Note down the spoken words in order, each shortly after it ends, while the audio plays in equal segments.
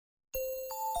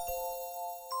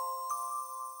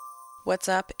What's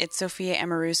up? It's Sophia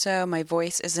Amoruso. My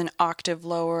voice is an octave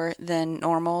lower than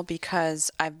normal because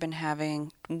I've been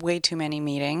having way too many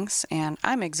meetings and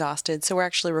I'm exhausted. So we're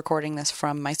actually recording this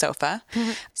from my sofa.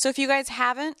 So if you guys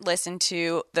haven't listened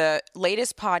to the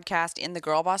latest podcast in the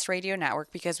Girl Boss Radio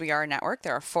Network, because we are a network,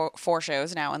 there are four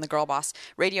shows now in the Girl Boss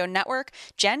Radio Network.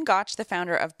 Jen Gotch, the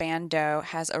founder of Bando,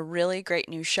 has a really great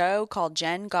new show called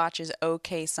Jen Gotch is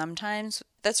Okay Sometimes.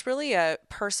 That's really a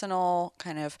personal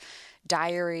kind of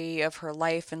diary of her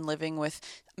life and living with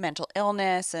mental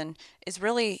illness, and is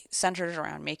really centered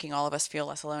around making all of us feel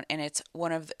less alone. And it's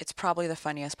probably the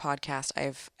funniest podcast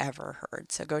I've ever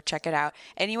heard. So go check it out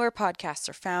anywhere podcasts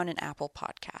are found, in Apple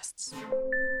Podcasts.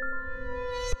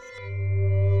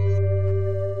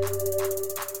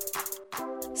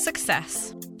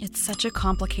 Success. It's such a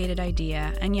complicated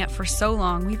idea, and yet for so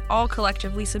long we've all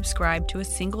collectively subscribed to a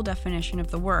single definition of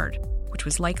the word, which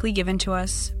was likely given to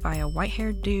us by a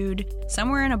white-haired dude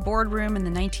somewhere in a boardroom in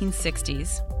the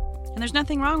 1960s. And there's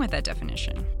nothing wrong with that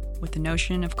definition, with the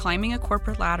notion of climbing a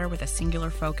corporate ladder with a singular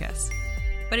focus.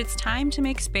 But it's time to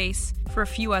make space for a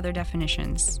few other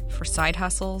definitions, for side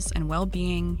hustles and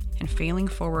well-being and failing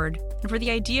forward, and for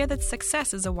the idea that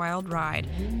success is a wild ride,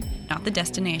 not the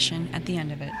destination at the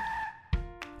end of it.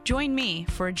 Join me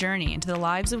for a journey into the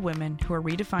lives of women who are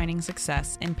redefining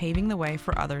success and paving the way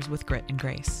for others with grit and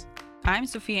grace. I'm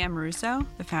Sophia Amoruso,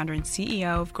 the founder and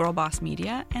CEO of Girl Boss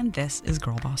Media, and this is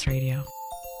Girl Boss Radio.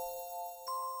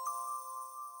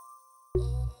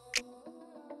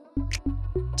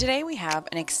 Today we have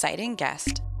an exciting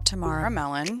guest. Tamara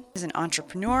Mellon is an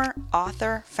entrepreneur,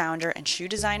 author, founder, and shoe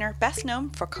designer, best known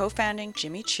for co-founding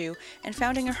Jimmy Choo and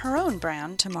founding her own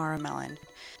brand, Tamara Mellon.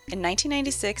 In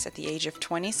 1996, at the age of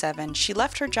 27, she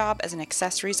left her job as an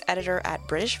accessories editor at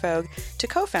British Vogue to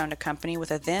co-found a company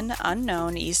with a then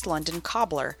unknown East London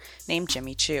cobbler named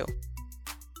Jimmy Choo.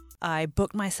 I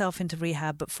booked myself into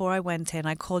rehab. Before I went in,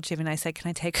 I called Jimmy and I said, can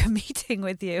I take a meeting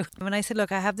with you? And I said,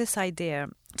 look, I have this idea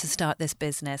to start this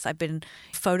business. I've been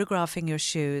photographing your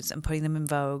shoes and putting them in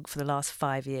Vogue for the last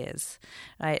 5 years,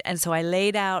 right? And so I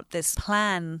laid out this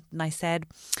plan and I said,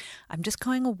 I'm just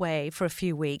going away for a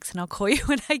few weeks and I'll call you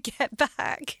when I get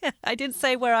back. I didn't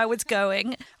say where I was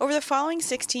going. Over the following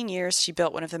 16 years, she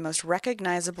built one of the most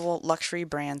recognizable luxury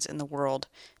brands in the world.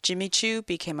 Jimmy Choo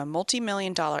became a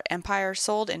multi-million-dollar empire,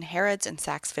 sold in Harrods and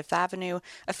Saks Fifth Avenue,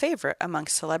 a favorite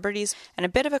amongst celebrities, and a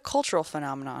bit of a cultural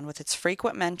phenomenon with its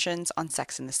frequent mentions on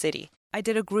Sex and the City. I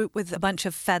did a group with a bunch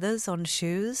of feathers on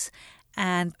shoes,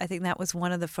 and I think that was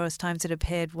one of the first times it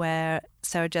appeared where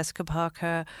Sarah Jessica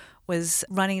Parker was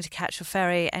running to catch a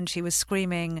ferry and she was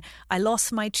screaming, I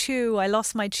lost my chew, I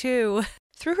lost my chew.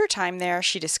 Through her time there,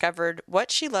 she discovered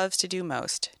what she loves to do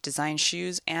most, design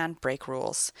shoes and break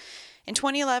rules. In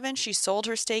 2011, she sold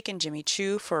her stake in Jimmy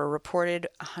Choo for a reported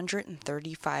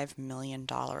 $135 million.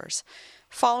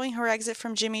 Following her exit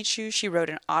from Jimmy Choo, she wrote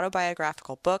an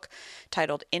autobiographical book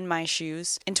titled In My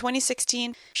Shoes. In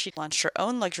 2016, she launched her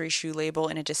own luxury shoe label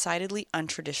in a decidedly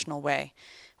untraditional way,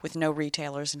 with no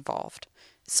retailers involved.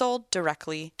 Sold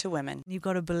directly to women. You've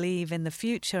got to believe in the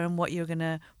future and what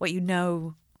you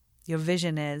know your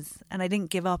vision is, and I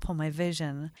didn't give up on my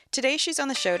vision. Today she's on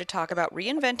the show to talk about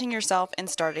reinventing yourself and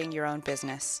starting your own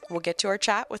business. We'll get to our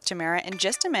chat with Tamara in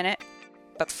just a minute.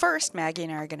 But first, Maggie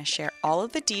and I are going to share all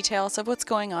of the details of what's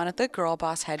going on at the Girl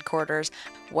Boss headquarters.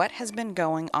 What has been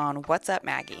going on? What's up,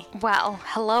 Maggie? Well,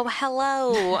 hello.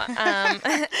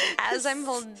 As I'm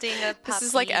holding a puppy. This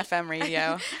is like FM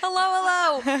radio.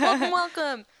 Hello.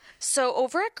 Welcome. So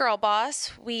over at Girl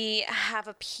Boss, we have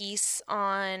a piece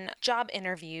on job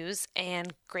interviews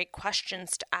and great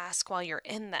questions to ask while you're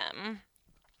in them.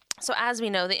 So as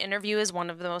we know, the interview is one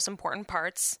of the most important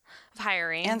parts of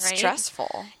hiring. And right?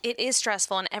 stressful. It is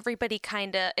stressful, and everybody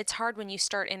it's hard when you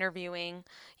start interviewing,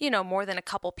 more than a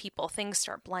couple people, things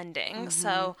start blending. Mm-hmm.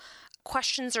 So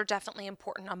questions are definitely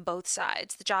important on both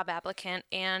sides, the job applicant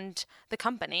and the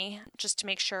company, just to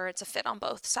make sure it's a fit on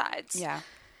both sides. Yeah.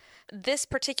 This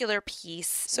particular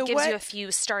piece gives you a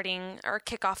few starting or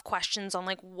kickoff questions on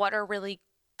what are really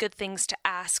good things to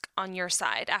ask on your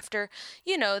side after,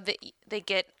 they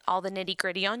get all the nitty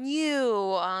gritty on you,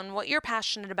 on what you're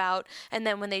passionate about. And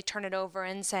then when they turn it over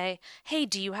and say, hey,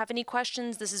 do you have any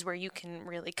questions? This is where you can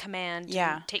really command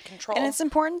and take control. And it's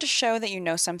important to show that you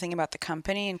know something about the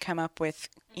company and come up with,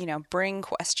 bring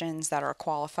questions that are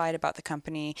qualified about the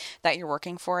company that you're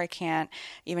working for. I can't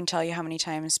even tell you how many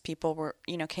times people were,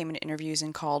 came into interviews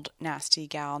and called nasty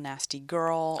gal, nasty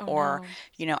girl,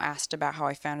 asked about how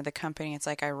I founded the company. It's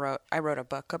like I wrote a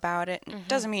book about it. Mm-hmm. It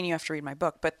doesn't mean you have to read my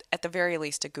book, but at the very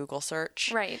least, a Google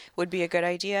search right. would be a good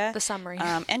idea. The summary.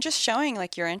 And just showing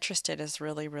like you're interested is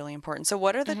really, really important. So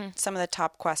what are some of the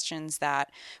top questions that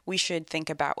we should think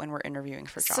about when we're interviewing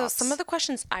for jobs? So some of the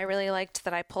questions I really liked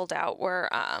that I pulled out were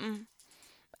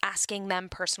asking them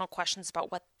personal questions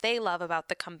about what they love about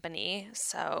the company.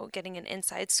 So getting an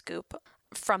inside scoop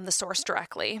from the source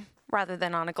directly rather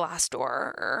than on a Glassdoor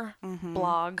or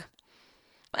blog.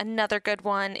 Another good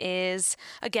one is,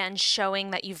 again,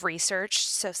 showing that you've researched.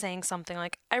 So saying something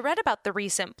like, I read about the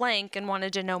recent blank and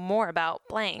wanted to know more about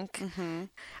blank.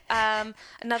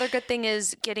 Another good thing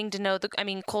is getting to know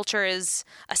culture is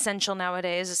essential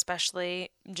nowadays, especially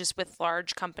just with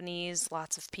large companies,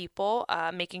 lots of people,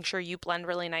 making sure you blend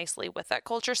really nicely with that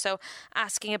culture. So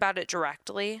asking about it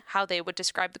directly, how they would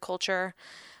describe the culture.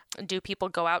 Do people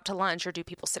go out to lunch or do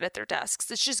people sit at their desks?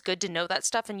 It's just good to know that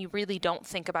stuff, and you really don't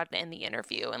think about it in the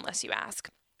interview unless you ask.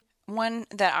 One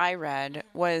that I read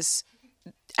was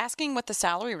asking what the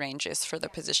salary range is for the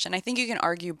position. I think you can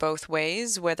argue both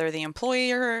ways, whether the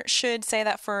employer should say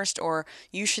that first or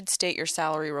you should state your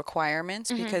salary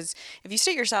requirements, because if you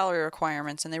state your salary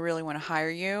requirements and they really want to hire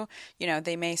you,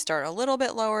 they may start a little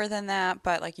bit lower than that,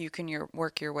 but like you can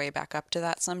work your way back up to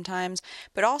that sometimes.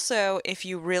 But also if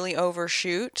you really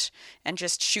overshoot and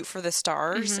just shoot for the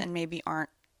stars and maybe aren't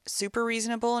super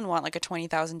reasonable and want like a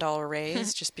 $20,000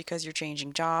 raise just because you're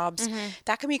changing jobs,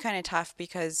 that can be kind of tough,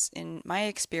 because in my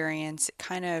experience,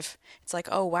 it's like,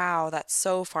 oh wow, that's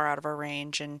so far out of our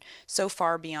range and so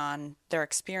far beyond their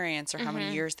experience or how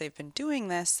many years they've been doing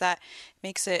this, that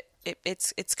makes it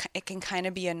can kind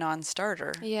of be a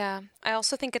non-starter. Yeah. I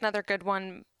also think another good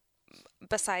one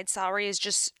besides salary is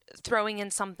just throwing in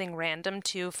something random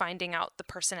to finding out the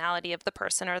personality of the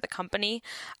person or the company.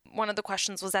 One of the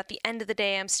questions was, at the end of the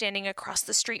day, I'm standing across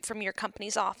the street from your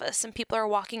company's office and people are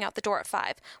walking out the door at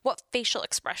 5. What facial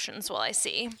expressions will I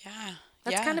see? Yeah.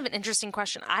 That's kind of an interesting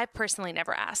question. I personally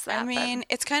never asked that. I mean,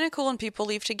 it's kind of cool when people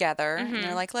leave together and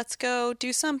they're like, let's go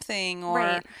do something.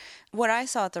 Or what I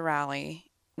saw at the rally,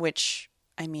 which,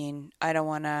 I mean, I don't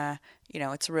want to,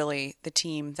 it's really the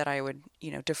team that I would,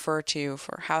 defer to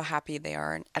for how happy they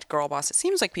are at Girl Boss. It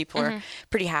seems like people are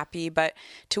pretty happy, but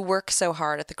to work so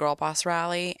hard at the Girl Boss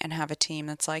rally and have a team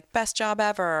that's like best job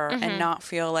ever and not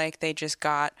feel like they just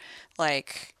got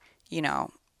like,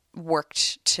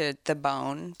 worked to the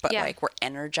bone, but like we're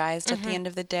energized at the end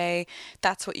of the day.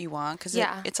 That's what you want, because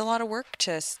it's a lot of work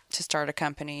to start a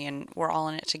company, and we're all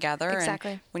in it together.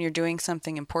 Exactly. And when you're doing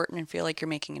something important and feel like you're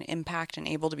making an impact and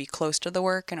able to be close to the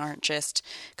work and aren't just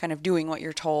kind of doing what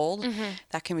you're told,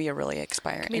 that can be a really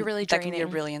inspiring. Can be really that draining. can be a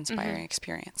really inspiring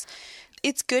experience.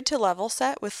 It's good to level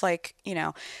set with like,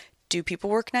 do people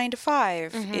work 9 to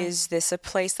 5? Is this a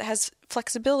place that has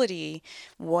flexibility?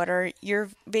 What's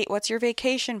your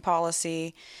vacation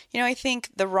policy? I think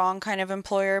the wrong kind of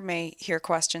employer may hear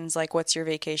questions like, what's your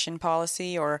vacation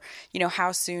policy? Or,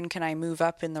 how soon can I move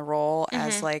up in the role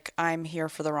as like, I'm here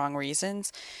for the wrong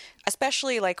reasons.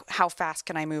 Especially like, how fast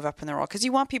can I move up in the role? Because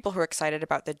you want people who are excited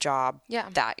about the job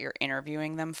that you're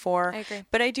interviewing them for. I agree.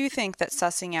 But I do think that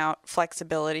sussing out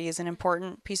flexibility is an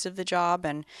important piece of the job,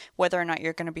 and whether or not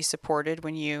you're going to be supported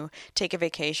when you take a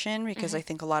vacation, because I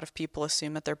think a lot of people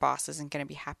assume that their boss isn't going to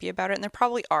be happy about it. And there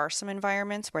probably are some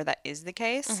environments where that is the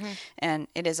case. And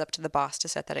it is up to the boss to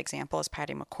set that example, as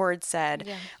Patty McCord said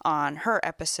on her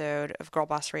episode of Girl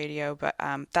Boss Radio. But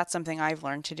that's something I've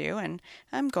learned to do, and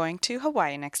I'm going to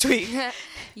Hawaii next week.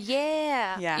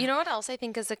 Yeah. You know what else I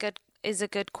think is a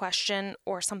good question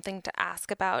or something to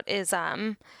ask about is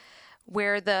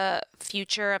where the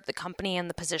future of the company and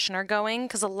the position are going,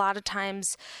 because a lot of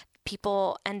times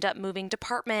people end up moving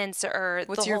departments, or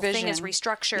the whole thing is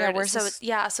restructured.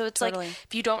 So it's totally. Like,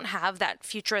 if you don't have that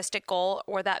futuristic goal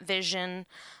or that vision,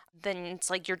 then it's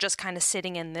like you're just kind of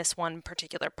sitting in this one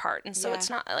particular part. And so it's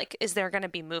not like, is there going to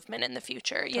be movement in the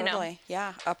future? Totally.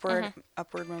 Yeah. Upward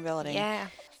mobility. Yeah.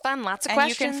 Fun. Lots of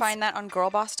questions. And you can find that on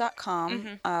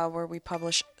girlboss.com, where we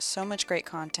publish so much great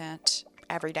content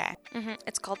every day.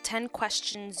 It's called 10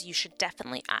 Questions You Should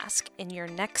Definitely Ask in Your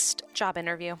Next Job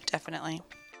Interview. Definitely.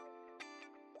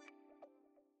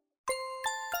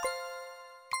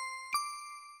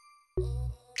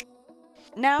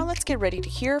 Now let's get ready to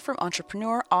hear from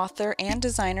entrepreneur, author, and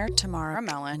designer Tamara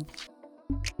Mellon.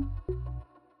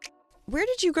 Where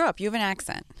did you grow up? You have an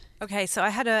accent. Okay, so I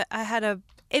had a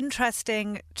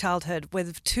interesting childhood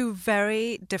with two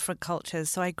very different cultures.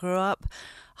 So I grew up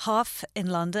half in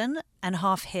London and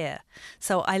half here.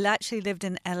 So I actually lived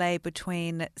in LA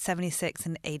between 76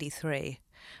 and 83.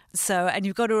 So, and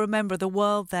you've got to remember, the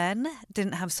world then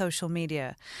didn't have social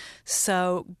media.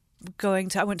 So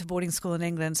I went to boarding school in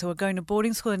England. So we're going to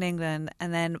boarding school in England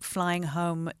and then flying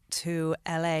home to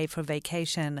LA for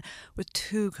vacation with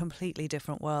two completely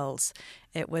different worlds.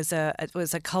 It was a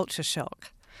culture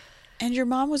shock. And your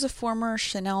mom was a former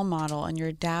Chanel model, and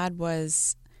your dad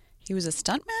he was a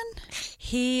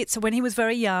stuntman? So when he was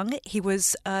very young, he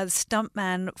was a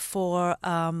stuntman for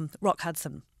Rock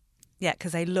Hudson. Yeah,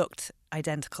 because they looked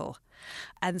identical.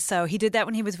 And so he did that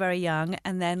when he was very young.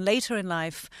 And then later in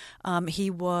life, he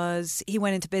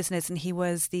went into business and he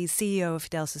was the CEO of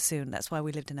Fidel Sassoon. That's why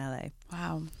we lived in LA.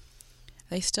 Wow.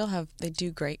 They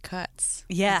do great cuts.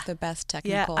 Yeah. It's the best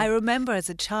technical. Yeah, I remember as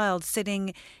a child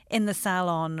sitting in the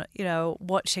salon,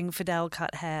 watching Fidel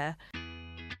cut hair.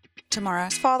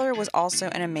 Tamara's father was also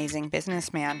an amazing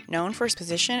businessman, known for his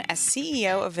position as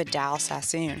CEO of Vidal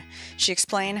Sassoon. She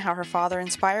explained how her father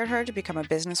inspired her to become a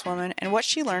businesswoman and what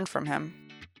she learned from him.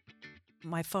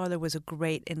 My father was a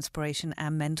great inspiration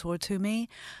and mentor to me.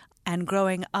 And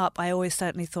growing up, I always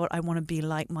certainly thought I want to be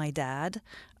like my dad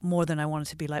more than I wanted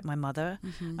to be like my mother.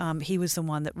 Mm-hmm. He was the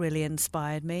one that really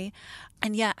inspired me.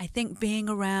 And yeah, I think being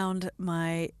around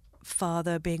my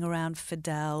father, being around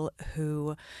Fidel,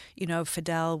 who,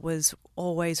 Fidel was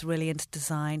always really into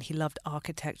design. He loved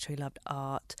architecture. He loved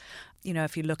art.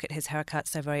 If you look at his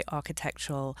haircuts, they're very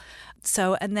architectural.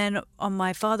 So, and then on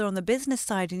my father on the business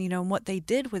side, and what they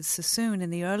did with Sassoon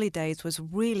in the early days was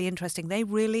really interesting. They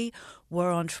really were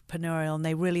entrepreneurial and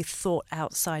they really thought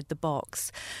outside the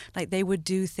box. Like they would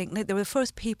do things, they were the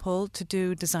first people to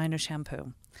do designer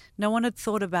shampoo. No one had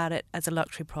thought about it as a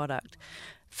luxury product.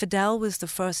 Fidel was the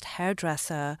first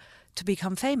hairdresser to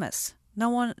become famous.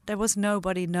 There was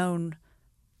nobody known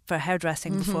for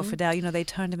hairdressing before Fidel. They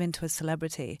turned him into a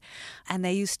celebrity. And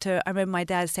I remember my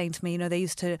dad saying to me, they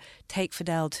used to take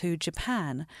Fidel to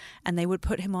Japan and they would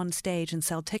put him on stage and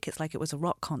sell tickets like it was a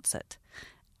rock concert.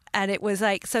 And it was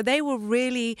so they were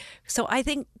really, I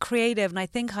think creative, and I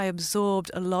think I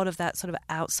absorbed a lot of that sort of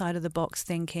outside of the box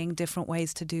thinking, different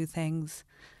ways to do things.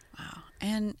 Wow.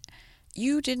 And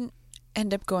you didn't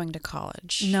end up going to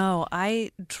college? No,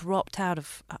 I dropped out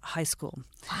of high school.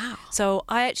 Wow. So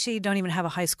I actually don't even have a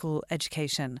high school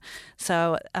education.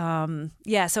 So,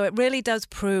 so it really does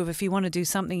prove if you want to do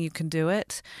something, you can do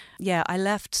it. Yeah, I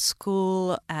left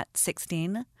school at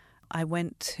 16. I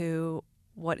went to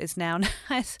what is now,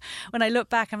 when I look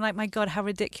back, I'm like, my God, how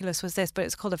ridiculous was this? But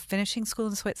it's called a finishing school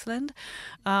in Switzerland,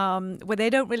 where they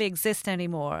don't really exist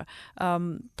anymore.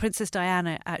 Princess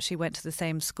Diana actually went to the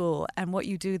same school. And what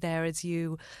you do there is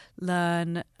you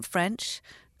learn French,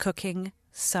 cooking,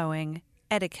 sewing,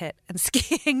 etiquette, and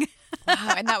skiing.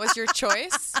 Wow, and that was your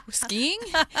choice? Skiing?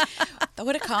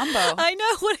 What a combo. I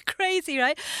know, what a crazy,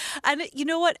 right? And you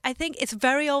know what? I think it's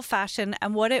very old-fashioned,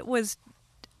 and what it was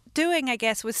doing, I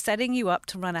guess, was setting you up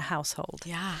to run a household.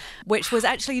 Yeah. Which was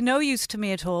actually no use to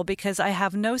me at all because I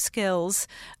have no skills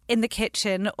in the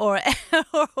kitchen or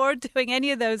doing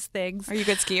any of those things. Are you a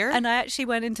good skier? And I actually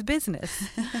went into business.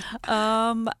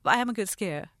 I am a good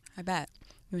skier. I bet.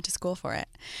 You went to school for it.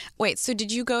 Wait, so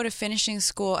did you go to finishing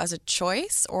school as a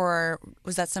choice, or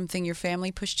was that something your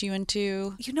family pushed you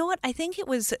into? You know what? I think it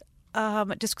was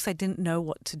just because I didn't know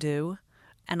what to do.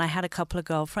 And I had a couple of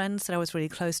girlfriends that I was really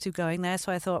close to going there.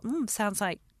 So I thought, sounds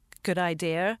like a good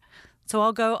idea. So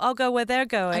I'll go where they're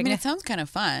going. I mean, it sounds kind of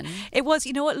fun. It was,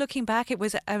 looking back, it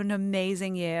was an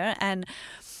amazing year. And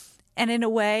in a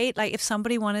way, like if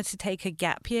somebody wanted to take a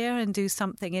gap year and do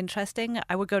something interesting,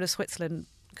 I would go to Switzerland,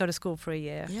 go to school for a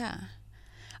year. Yeah.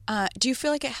 Do you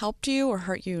feel like it helped you or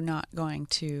hurt you not going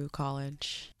to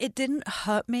college? It didn't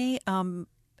hurt me.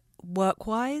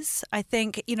 Work-wise, I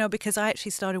think, because I actually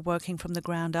started working from the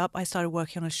ground up. I started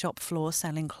working on a shop floor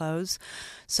selling clothes.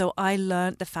 So I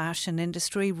learned the fashion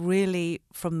industry really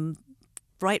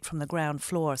right from the ground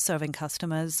floor, serving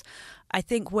customers. I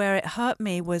think where it hurt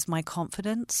me was my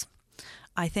confidence.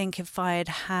 I think if I had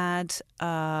had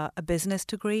a business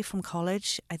degree from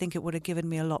college, I think it would have given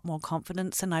me a lot more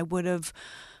confidence and I would have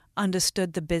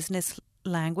understood the business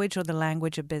language or the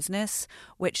language of business,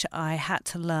 which I had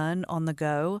to learn on the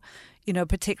go.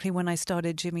 Particularly when I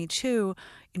started Jimmy Choo,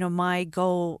 my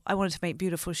goal, I wanted to make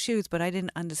beautiful shoes, but I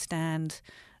didn't understand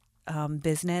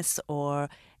business or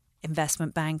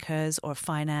investment bankers or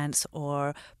finance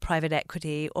or private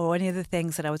equity or any of the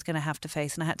things that I was going to have to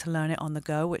face. And I had to learn it on the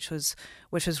go, which was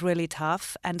really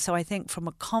tough. And so I think from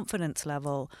a confidence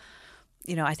level,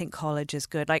 I think college is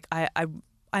good. Like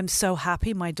I'm so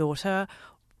happy my daughter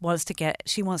wants to get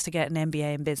an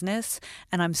MBA in business,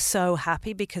 and I'm so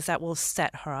happy because that will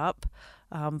set her up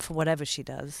for whatever she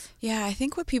does. Yeah, I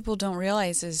think what people don't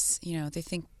realize is, they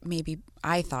think maybe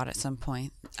I thought at some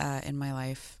point in my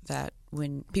life that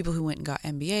when people who went and got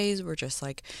MBAs were just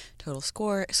like total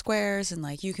squares, and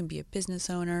like you can be a business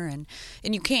owner and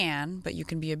you can, but you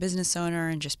can be a business owner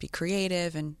and just be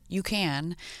creative, and you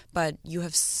can, but you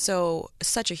have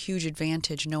such a huge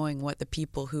advantage knowing what the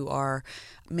people who are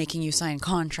making you sign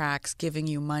contracts, giving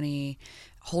you money,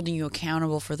 holding you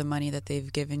accountable for the money that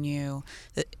they've given you,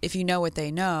 that if you know what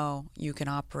they know, you can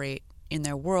operate in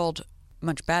their world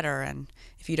much better. And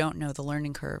if you don't know, the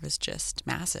learning curve is just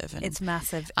massive. And it's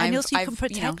massive. And also you can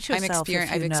protect yourself if you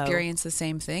I've experienced the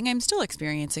same thing. I'm still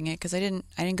experiencing it because I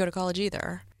didn't go to college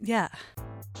either. Yeah.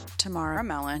 Tamara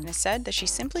Mellon has said that she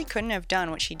simply couldn't have done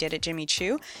what she did at Jimmy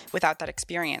Choo without that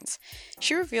experience.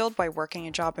 She revealed why working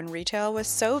a job in retail was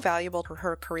so valuable to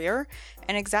her career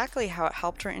and exactly how it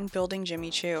helped her in building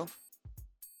Jimmy Choo.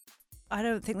 I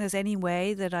don't think there's any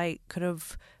way that I could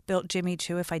have built Jimmy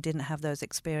Choo if I didn't have those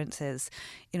experiences.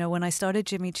 You know, when I started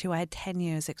Jimmy Choo, I had 10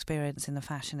 years experience in the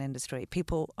fashion industry.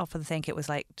 People often think it was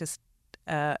like just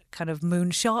kind of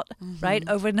moonshot, right?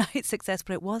 Overnight success,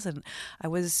 but it wasn't.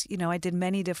 I did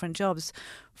many different jobs,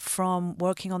 from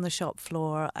working on the shop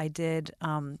floor. I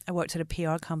worked at a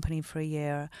PR company for a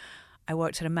year. I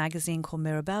worked at a magazine called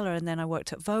Mirabella, and then I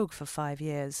worked at Vogue for 5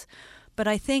 years. But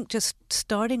I think just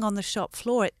starting on the shop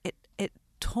floor, it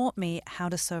taught me how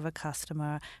to serve a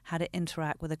customer, how to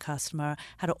interact with a customer,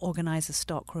 how to organize a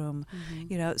stockroom.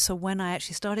 So when I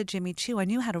actually started Jimmy Choo, I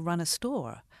knew how to run a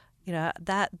store.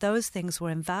 Those things were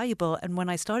invaluable. And when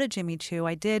I started Jimmy Choo,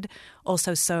 I did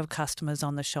also serve customers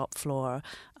on the shop floor,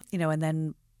 and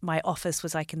then my office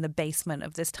was like in the basement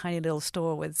of this tiny little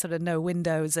store with sort of no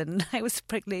windows, and I was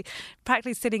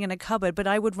practically sitting in a cupboard, but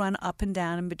I would run up and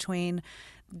down in between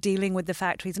dealing with the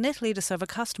factories in Italy to serve a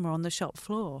customer on the shop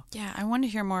floor. Yeah, I want to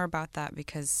hear more about that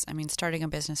because, starting a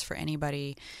business for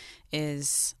anybody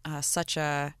is such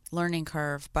a learning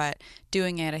curve, but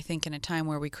doing it, I think, in a time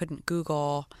where we couldn't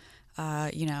Google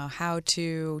how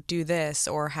to do this,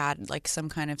 or had like some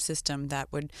kind of system that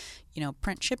would,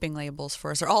 print shipping labels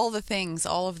for us, or all the things,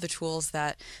 all of the tools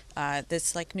that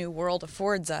this like new world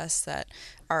affords us that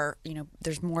are,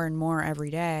 there's more and more every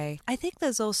day. I think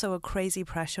there's also a crazy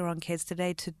pressure on kids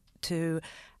today to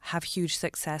have huge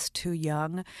success too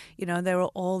young. There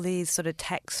are all these sort of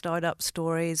tech startup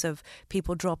stories of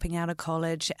people dropping out of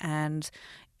college and,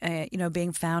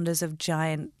 being founders of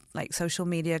giant like social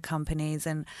media companies.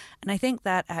 And I think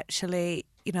that actually,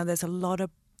 there's a lot of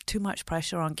too much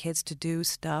pressure on kids to do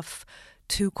stuff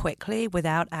too quickly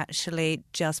without actually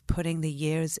just putting the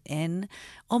years in.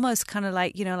 Almost kind of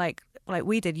like, like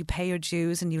we did, you pay your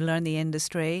dues and you learn the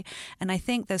industry. And I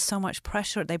think there's so much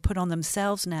pressure they put on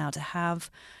themselves now to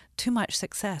have too much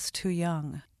success too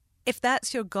young. If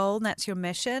that's your goal and that's your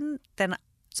mission, then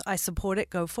I support it,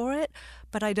 go for it.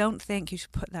 But I don't think you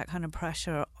should put that kind of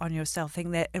pressure on yourself,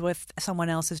 think that if someone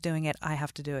else is doing it, I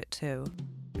have to do it too.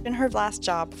 And her last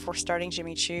job before starting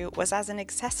Jimmy Choo was as an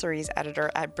accessories editor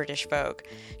at British Vogue.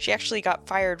 She actually got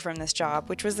fired from this job,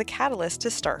 which was the catalyst to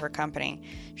start her company.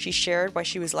 She shared why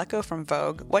she was let go from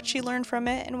Vogue, what she learned from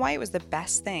it, and why it was the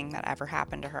best thing that ever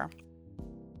happened to her.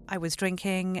 I was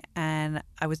drinking and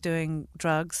I was doing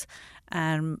drugs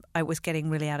and I was getting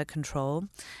really out of control.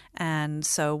 And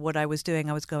so what I was doing,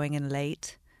 I was going in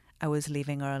late. I was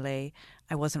leaving early.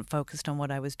 I wasn't focused on what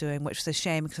I was doing, which was a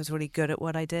shame because I was really good at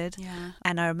what I did. Yeah.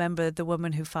 And I remember the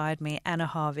woman who fired me, Anna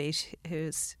Harvey,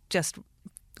 who's just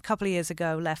a couple of years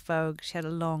ago left Vogue. She had a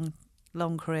long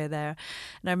career there.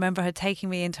 And I remember her taking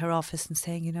me into her office and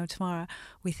saying, Tamara,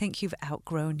 we think you've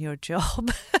outgrown your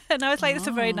job. And I was like, that's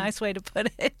a very nice way to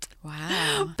put it.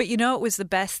 Wow. But it was the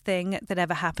best thing that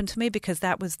ever happened to me because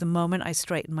that was the moment I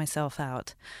straightened myself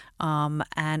out. And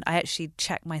I actually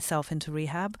checked myself into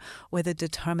rehab with a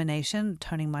determination,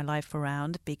 turning my life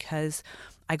around, because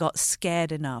I got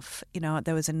scared enough.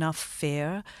 There was enough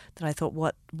fear that I thought,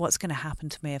 what's going to happen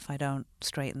to me if I don't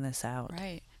straighten this out?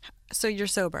 Right. So you're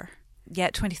sober? Yeah,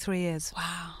 23 years.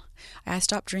 Wow. I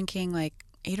stopped drinking like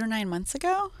 8 or 9 months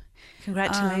ago.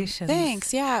 Congratulations.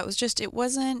 Thanks. Yeah, it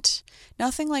wasn't,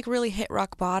 nothing like really hit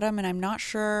rock bottom, and I'm not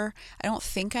sure, I don't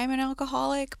think I'm an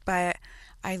alcoholic, but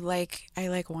I like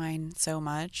wine so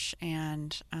much.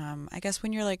 And I guess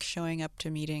when you're like showing up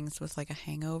to meetings with like a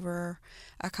hangover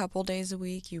a couple days a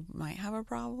week, you might have a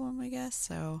problem, I guess.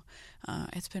 So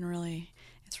it's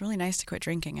really nice to quit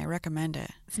drinking. I recommend it.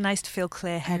 It's nice to feel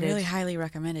clear-headed. I really highly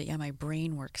recommend it. Yeah, my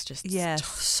brain works just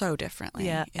so differently.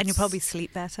 Yeah, and you probably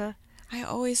sleep better. I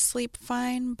always sleep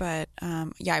fine, but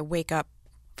I wake up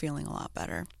feeling a lot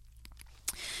better.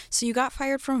 So you got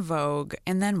fired from Vogue,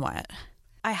 and then what?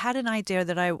 I had an idea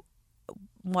that I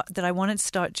wanted to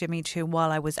start Jimmy Choo while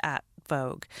I was at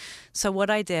Vogue. So what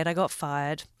I did, I got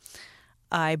fired.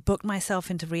 I booked myself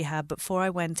into rehab. Before I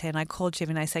went in, I called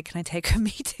Jimmy and I said, can I take a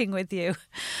meeting with you?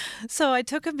 So I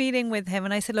took a meeting with him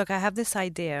and I said, look, I have this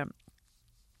idea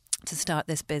to start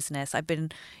this business. I've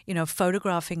been,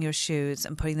 photographing your shoes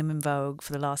and putting them in Vogue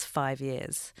for the last 5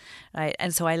 years, right?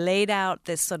 And so I laid out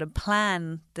this sort of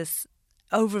plan, this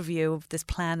overview of this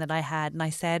plan that I had, and I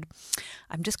said,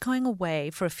 I'm just going away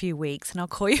for a few weeks and I'll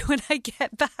call you when I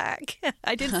get back.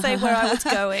 I didn't say where I was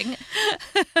going.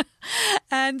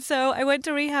 And so I went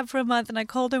to rehab for a month and I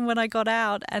called him when I got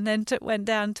out and then went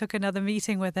down and took another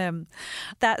meeting with him.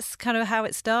 That's kind of how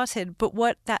it started. But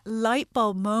what that light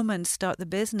bulb moment to start the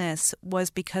business was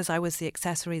because I was the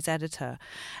accessories editor.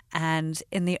 And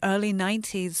in the early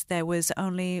 90s, there was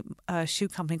only a shoe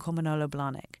company called Manolo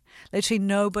Blahnik. Literally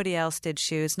nobody else did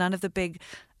shoes. None of the big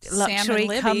luxury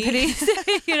companies,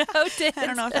 did. I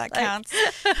don't know if that counts.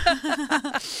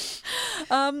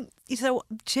 So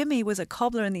Jimmy was a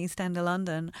cobbler in the East End of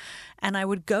London, and I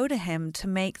would go to him to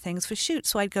make things for shoots.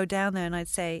 So I'd go down there and I'd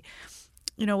say,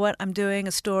 you know what, I'm doing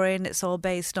a story and it's all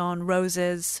based on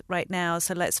roses right now.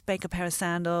 So let's make a pair of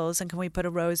sandals and can we put a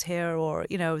rose here? Or,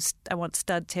 I want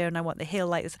studs here and I want the heel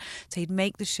like this. So he'd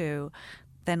make the shoe.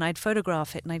 Then I'd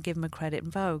photograph it and I'd give him a credit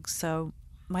in Vogue. So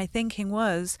my thinking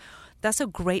was, that's a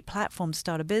great platform to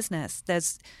start a business.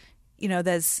 There's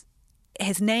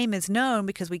his name is known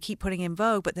because we keep putting in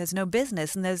Vogue, but there's no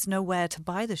business and there's nowhere to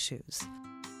buy the shoes.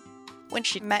 When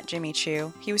she met Jimmy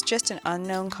Choo, he was just an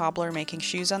unknown cobbler making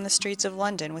shoes on the streets of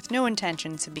London with no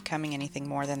intentions of becoming anything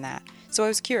more than that. So I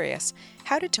was curious,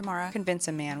 how did Tamara convince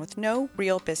a man with no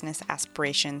real business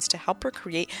aspirations to help her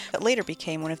create what later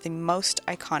became one of the most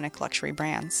iconic luxury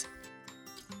brands?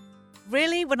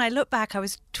 Really, when I look back, I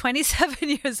was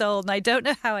 27 years old and I don't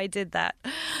know how I did that.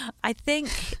 I think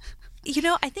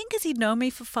because he'd known me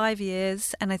for 5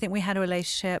 years and I think we had a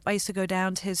relationship. I used to go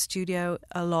down to his studio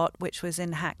a lot, which was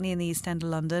in Hackney in the East End of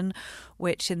London,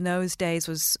 which in those days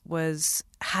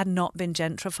had not been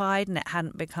gentrified and it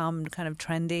hadn't become kind of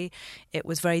trendy. It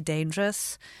was very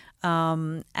dangerous.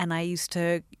 And I used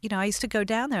to go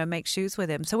down there and make shoes with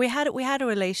him. So we had a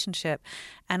relationship,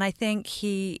 and I think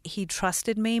he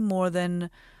trusted me more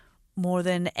than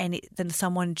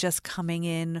someone just coming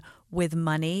in with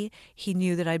money. He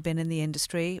knew that I'd been in the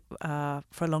industry for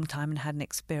a long time and had an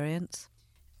experience.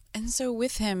 And so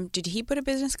with him, did he put a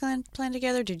business plan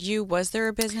together? Was there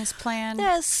a business plan?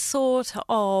 There's sort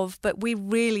of, but we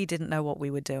really didn't know what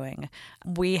we were doing.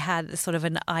 We had sort of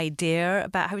an idea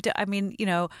about how we do. I mean,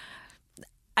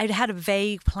 I'd had a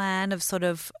vague plan of sort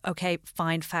of, okay,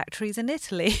 find factories in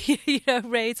Italy,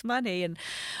 raise money. And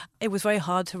it was very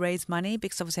hard to raise money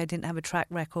because obviously I didn't have a track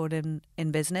record in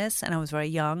business and I was very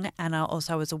young and I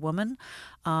was a woman.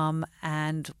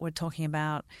 And we're talking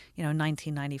about,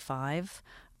 1995.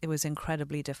 It was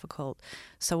incredibly difficult.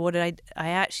 So what did I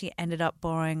actually ended up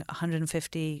borrowing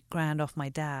 150 grand off my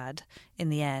dad in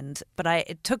the end. But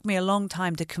it took me a long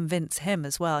time to convince him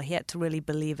as well. He had to really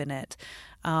believe in it.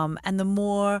 And the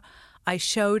more I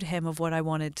showed him of what I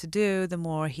wanted to do, the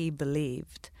more he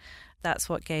believed. That's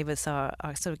what gave us our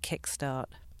sort of kickstart.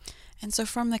 And so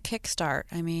from the kickstart,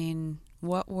 I mean,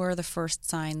 what were the first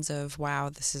signs of, wow,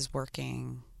 this is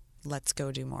working, let's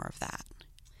go do more of that?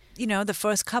 The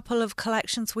first couple of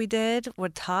collections we did were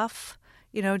tough,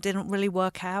 didn't really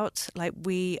work out. Like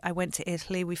I went to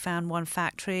Italy, we found one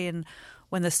factory, and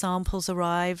when the samples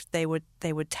arrived, the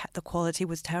quality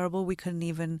was terrible. We couldn't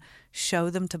even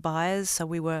show them to buyers. So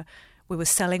we were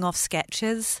selling off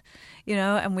sketches,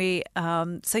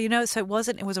 and so it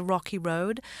was a rocky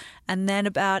road. And then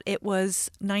it was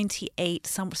 98,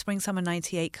 spring, summer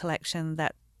 98 collection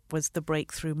that was the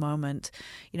breakthrough moment.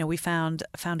 We found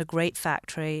a great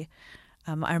factory.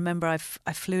 I remember I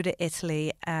flew to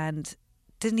Italy and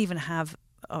didn't even have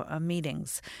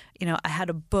meetings. I had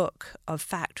a book of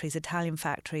factories, Italian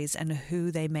factories, and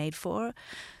who they made for.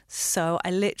 So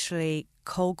I literally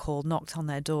cold called, knocked on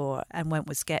their door, and went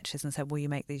with sketches and said, "Will you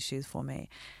make these shoes for me?"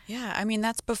 Yeah, I mean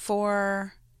that's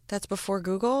before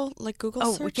Google, like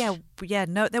Google search. Yeah.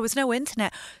 No, there was no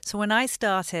internet. So when I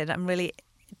started, I'm really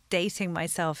dating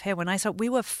myself here. When I started, we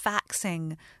were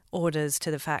faxing orders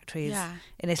to the factories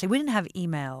in Italy. We didn't have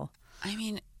email. I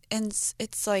mean, and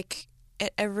it's like in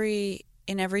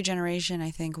every generation, I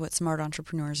think what smart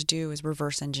entrepreneurs do is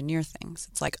reverse engineer things.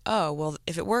 It's like, oh, well,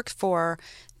 if it worked for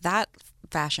that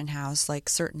fashion house, like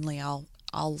certainly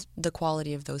the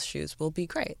quality of those shoes will be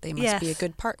great. They must be a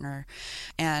good partner.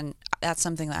 And that's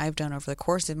something that I've done over the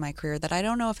course of my career that I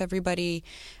don't know if everybody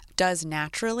does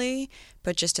naturally.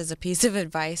 But just as a piece of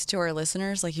advice to our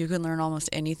listeners, like, you can learn almost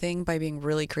anything by being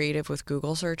really creative with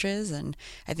Google searches. And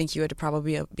I think you had to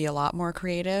probably be a lot more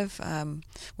creative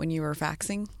when you were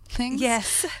faxing things.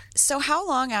 Yes. So how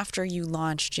long after you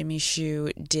launched Jimmy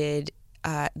Choo did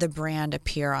the brand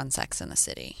appear on Sex and the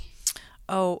City?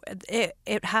 Oh,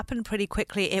 it happened pretty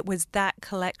quickly. It was that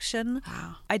collection.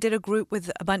 Wow. I did a group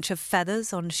with a bunch of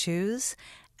feathers on shoes.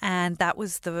 And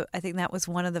I think that was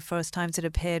one of the first times it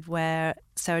appeared, where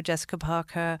Sarah Jessica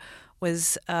Parker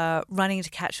was running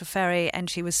to catch a ferry, and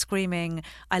she was screaming,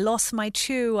 "I lost my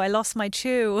chew! I lost my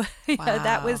chew!" Wow.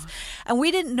 That was, and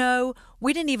we didn't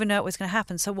even know it was going to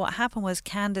happen. So what happened was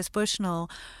Candice Bushnell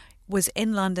was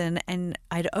in London, and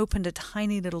I'd opened a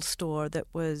tiny little store that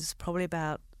was probably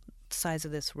about the size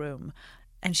of this room.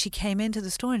 And she came into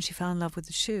the store and she fell in love with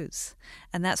the shoes.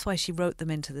 And that's why she wrote them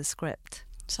into the script.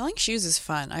 Selling shoes is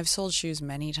fun. I've sold shoes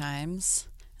many times.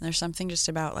 And there's something just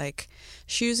about, like,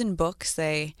 shoes and books.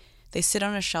 They sit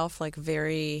on a shelf, like,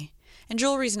 very... And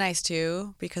jewelry's nice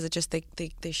too, because it just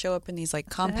they show up in these, like,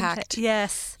 compact,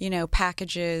 yes,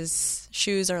 packages.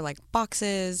 Shoes are like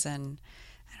boxes, and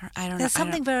I don't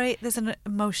know. There's an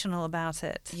emotional about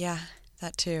it. Yeah,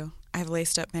 that too. I've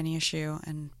laced up many a shoe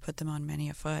and put them on many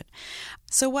a foot.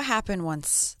 So what happened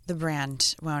once the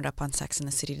brand wound up on Sex and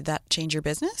the City? Did that change your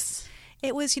business?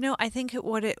 It was, I think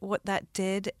what that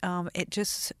did,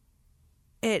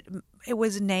 it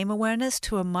was name awareness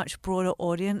to a much broader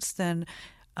audience than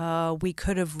we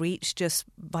could have reached just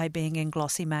by being in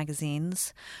glossy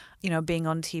magazines. Being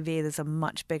on TV, there's a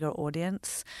much bigger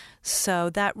audience. So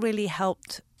that really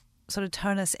helped sort of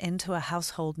turn us into a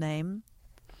household name.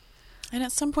 And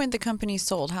at some point the company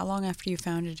sold. How long after you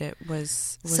founded it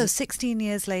was So 16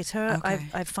 years later, okay.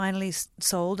 I finally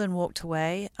sold and walked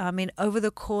away. I mean, over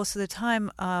the course of the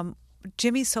time,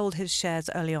 Jimmy sold his shares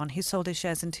early on. He sold his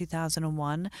shares in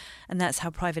 2001, and that's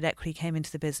how private equity came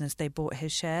into the business. They bought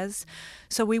his shares.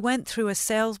 So we went through a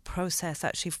sales process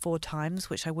actually 4 times,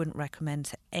 which I wouldn't recommend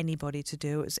to anybody to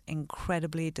do. It was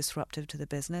incredibly disruptive to the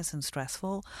business and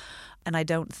stressful, and I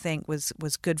don't think was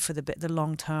good for the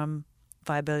long-term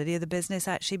viability of the business,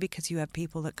 actually, because you have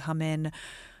people that come in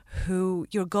who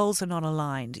your goals are not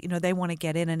aligned. They want to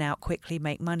get in and out quickly,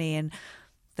 make money, and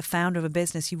the founder of a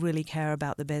business, you really care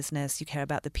about the business, you care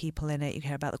about the people in it, you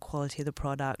care about the quality of the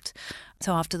product.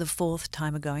 So after the 4th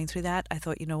time of going through that, I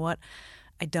thought, you know what,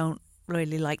 I don't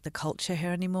really like the culture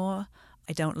here anymore.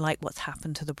 I don't like what's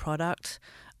happened to the product.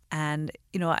 And,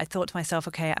 I thought to myself,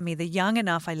 okay, I'm either young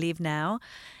enough, I leave now,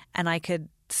 and I could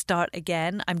start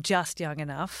again. I'm just young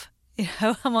enough.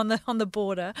 I'm on the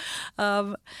border,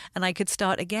 and I could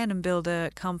start again and build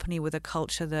a company with a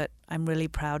culture that I'm really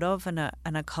proud of, and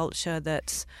a culture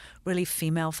that's really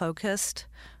female focused.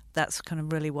 That's kind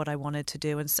of really what I wanted to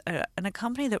do, and a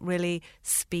company that really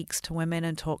speaks to women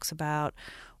and talks about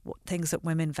things that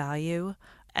women value,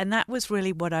 and that was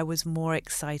really what I was more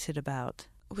excited about.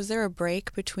 Was there a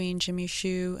break between Jimmy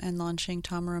Choo and launching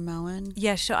Tamara Mellon?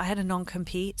 Yeah, sure. I had a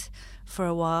non-compete for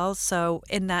a while. So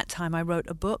in that time, I wrote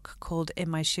a book called In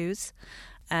My Shoes.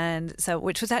 And so,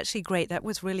 which was actually great. That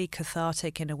was really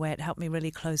cathartic in a way. It helped me really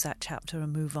close that chapter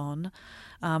and move on.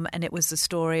 And it was the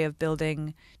story of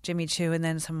building Jimmy Choo, and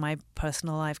then some of my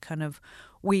personal life kind of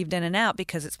weaved in and out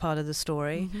because it's part of the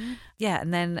story. Mm-hmm. Yeah,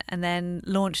 and then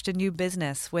launched a new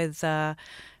business with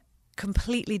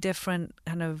completely different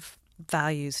kind of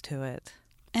values to it.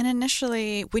 And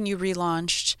initially, when you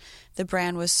relaunched, the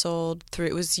brand was sold through,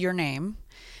 it was your name,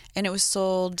 and it was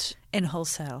sold in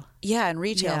wholesale. Yeah, in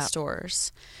retail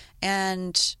stores.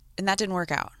 And that didn't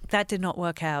work out. That did not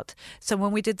work out. So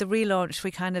when we did the relaunch, we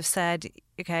kind of said,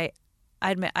 okay, I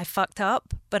admit I fucked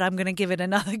up, but I'm going to give it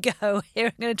another go. Here,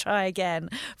 I'm going to try again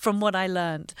from what I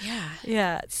learned. Yeah.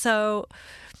 Yeah. So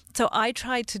I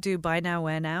tried to do Buy Now,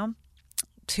 Wear Now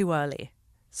too early.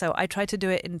 So I tried to do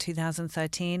it in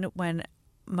 2013 when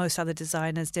most other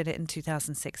designers did it in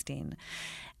 2016.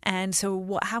 And so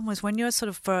what happened was when you're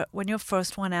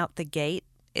first one out the gate,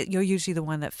 you're usually the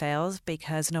one that fails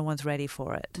because no one's ready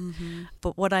for it. Mm-hmm.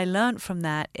 But what I learned from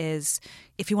that is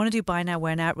if you want to do Buy Now,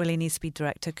 Wear Now, it really needs to be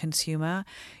direct to consumer.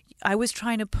 I was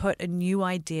trying to put a new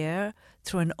idea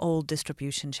through an old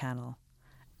distribution channel.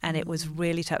 And it was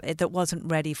really tough. That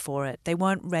wasn't ready for it. They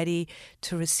weren't ready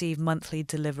to receive monthly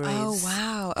deliveries. Oh,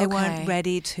 wow. Okay. They weren't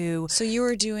ready to... So you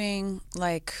were doing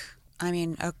you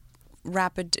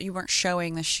weren't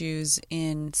showing the shoes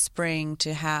in spring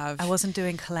to have... I wasn't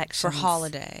doing collections. For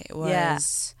holiday. It was... Yeah.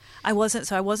 I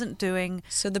wasn't doing...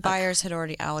 So the buyers had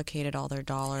already allocated all their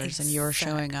dollars, exactly. And you were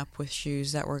showing up with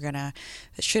shoes that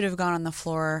should have gone on the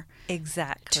floor...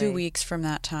 Exactly. 2 weeks from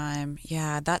that time.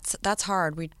 Yeah, that's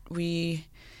hard.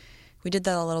 We did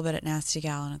that a little bit at Nasty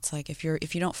Gal, and it's like if you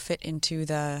don't fit into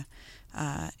the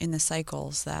in the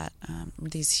cycles that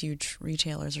these huge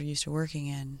retailers are used to working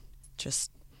in,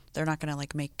 just they're not going to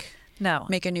like make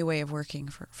a new way of working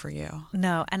for you.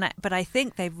 No, but I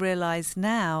think they've realized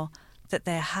now that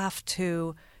they have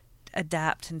to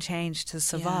adapt and change to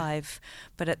survive.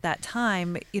 But at that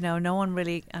time, no one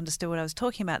really understood what I was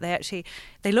talking about. They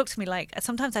looked at me like,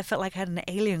 sometimes I felt like I had an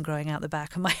alien growing out the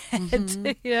back of my head.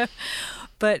 Mm-hmm.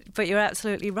 But you're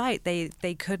absolutely right.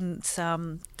 They couldn't.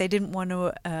 They didn't want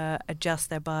to adjust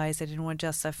their buys. They didn't want to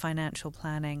adjust their financial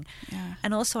planning. Yeah.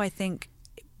 And also, I think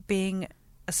being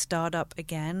a startup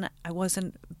again, I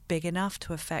wasn't big enough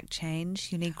to affect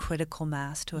change. You need critical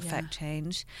mass to affect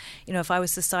change. If I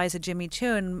was the size of Jimmy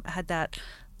Choo and had that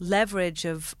leverage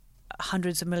of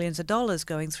hundreds of millions of dollars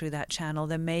going through that channel,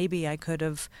 then maybe I could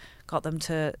have got them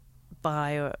to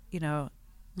buy or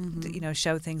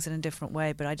show things in a different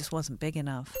way. But I just wasn't big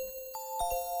enough.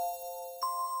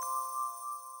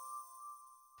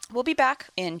 We'll be back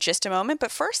in just a moment,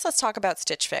 but first let's talk about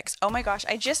Stitch Fix. Oh my gosh,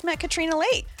 I just met Katrina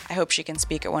Late. I hope she can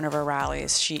speak at one of our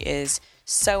rallies. She is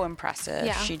so impressive.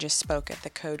 Yeah. She just spoke at the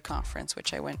Code conference,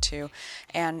 which I went to,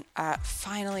 and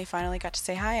finally got to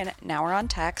say hi, and now we're on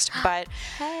text. But,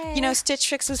 hey. Stitch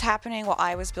Fix was happening while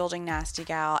I was building Nasty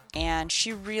Gal, and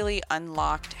she really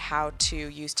unlocked how to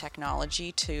use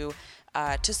technology to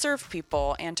serve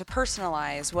people and to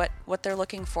personalize what they're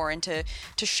looking for and to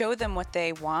show them what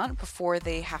they want before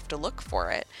they have to look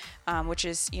for it, which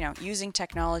is, using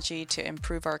technology to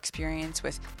improve our experience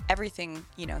with everything,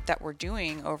 that we're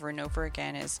doing over and over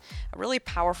again is a really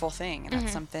powerful thing. And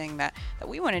that's something that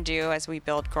we want to do as we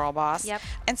build Girl Boss. Yep.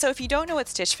 And so if you don't know what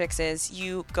Stitch Fix is,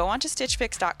 you go onto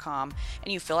stitchfix.com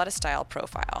and you fill out a style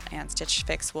profile, and Stitch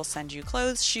Fix will send you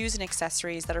clothes, shoes, and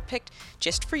accessories that are picked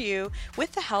just for you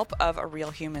with the help of a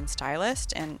real human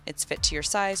stylist, and it's fit to your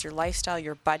size, your lifestyle,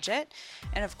 your budget,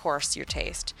 and of course your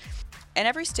taste. And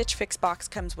every Stitch Fix box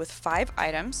comes with 5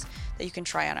 items that you can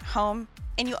try on at home,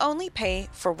 and you only pay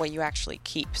for what you actually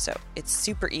keep. So it's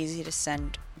super easy to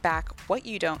send back what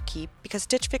you don't keep because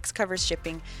Stitch Fix covers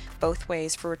shipping both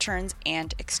ways for returns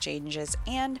and exchanges,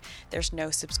 and there's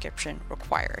no subscription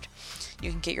required.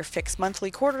 You can get your fix monthly,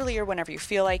 quarterly, or whenever you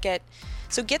feel like it.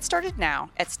 So get started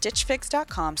now at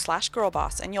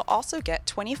stitchfix.com/girlboss, and you'll also get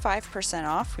 25%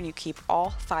 off when you keep all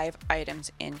 5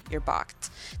 items in your box.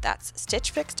 That's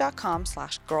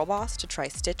stitchfix.com/girlboss to try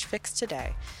Stitch Fix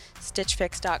today.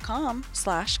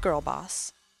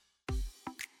 stitchfix.com/girlboss.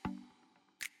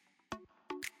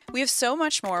 We have so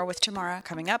much more with Tamara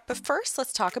coming up, but first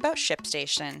let's talk about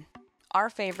ShipStation. Our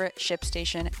favorite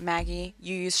ShipStation. Maggie,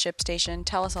 you use ShipStation.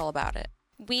 Tell us all about it.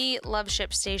 We love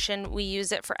ShipStation. We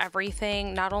use it for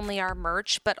everything, not only our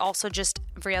merch, but also just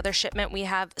every other shipment. We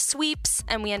have sweeps,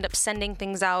 and we end up sending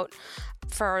things out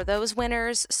for those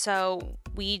winners. So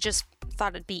we just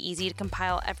thought it'd be easy to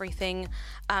compile everything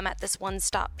at this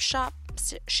one-stop shop,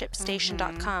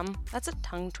 ShipStation.com. That's a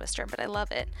tongue twister, but I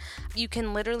love it. You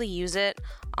can literally use it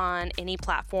on any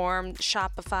platform,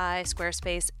 Shopify,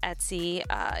 Squarespace, Etsy.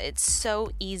 It's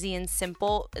so easy and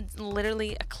simple. It's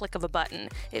literally a click of a button.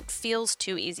 It feels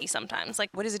too easy sometimes. Like,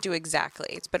 what does it do exactly?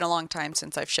 It's been a long time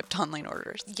since I've shipped online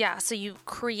orders. Yeah, so you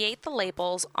create the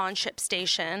labels on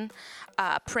ShipStation,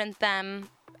 print them,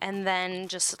 and then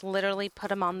just literally put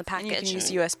them on the package. And you can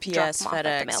use USPS,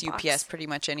 FedEx, UPS, pretty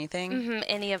much anything.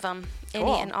 Any of them,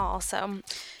 cool. Any and all.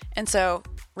 And so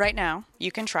right now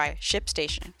you can try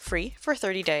ShipStation free for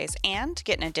 30 days and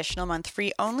get an additional month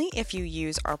free only if you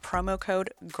use our promo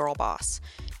code GIRLBOSS.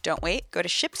 Don't wait. Go to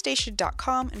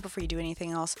ShipStation.com, and before you do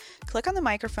anything else, click on the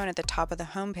microphone at the top of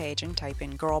the homepage and type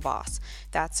in GIRLBOSS.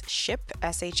 That's ship,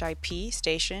 SHIP,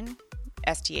 station,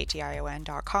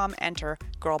 STATION.com. Enter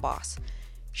GIRLBOSS.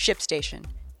 ShipStation.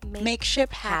 Make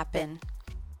ship happen.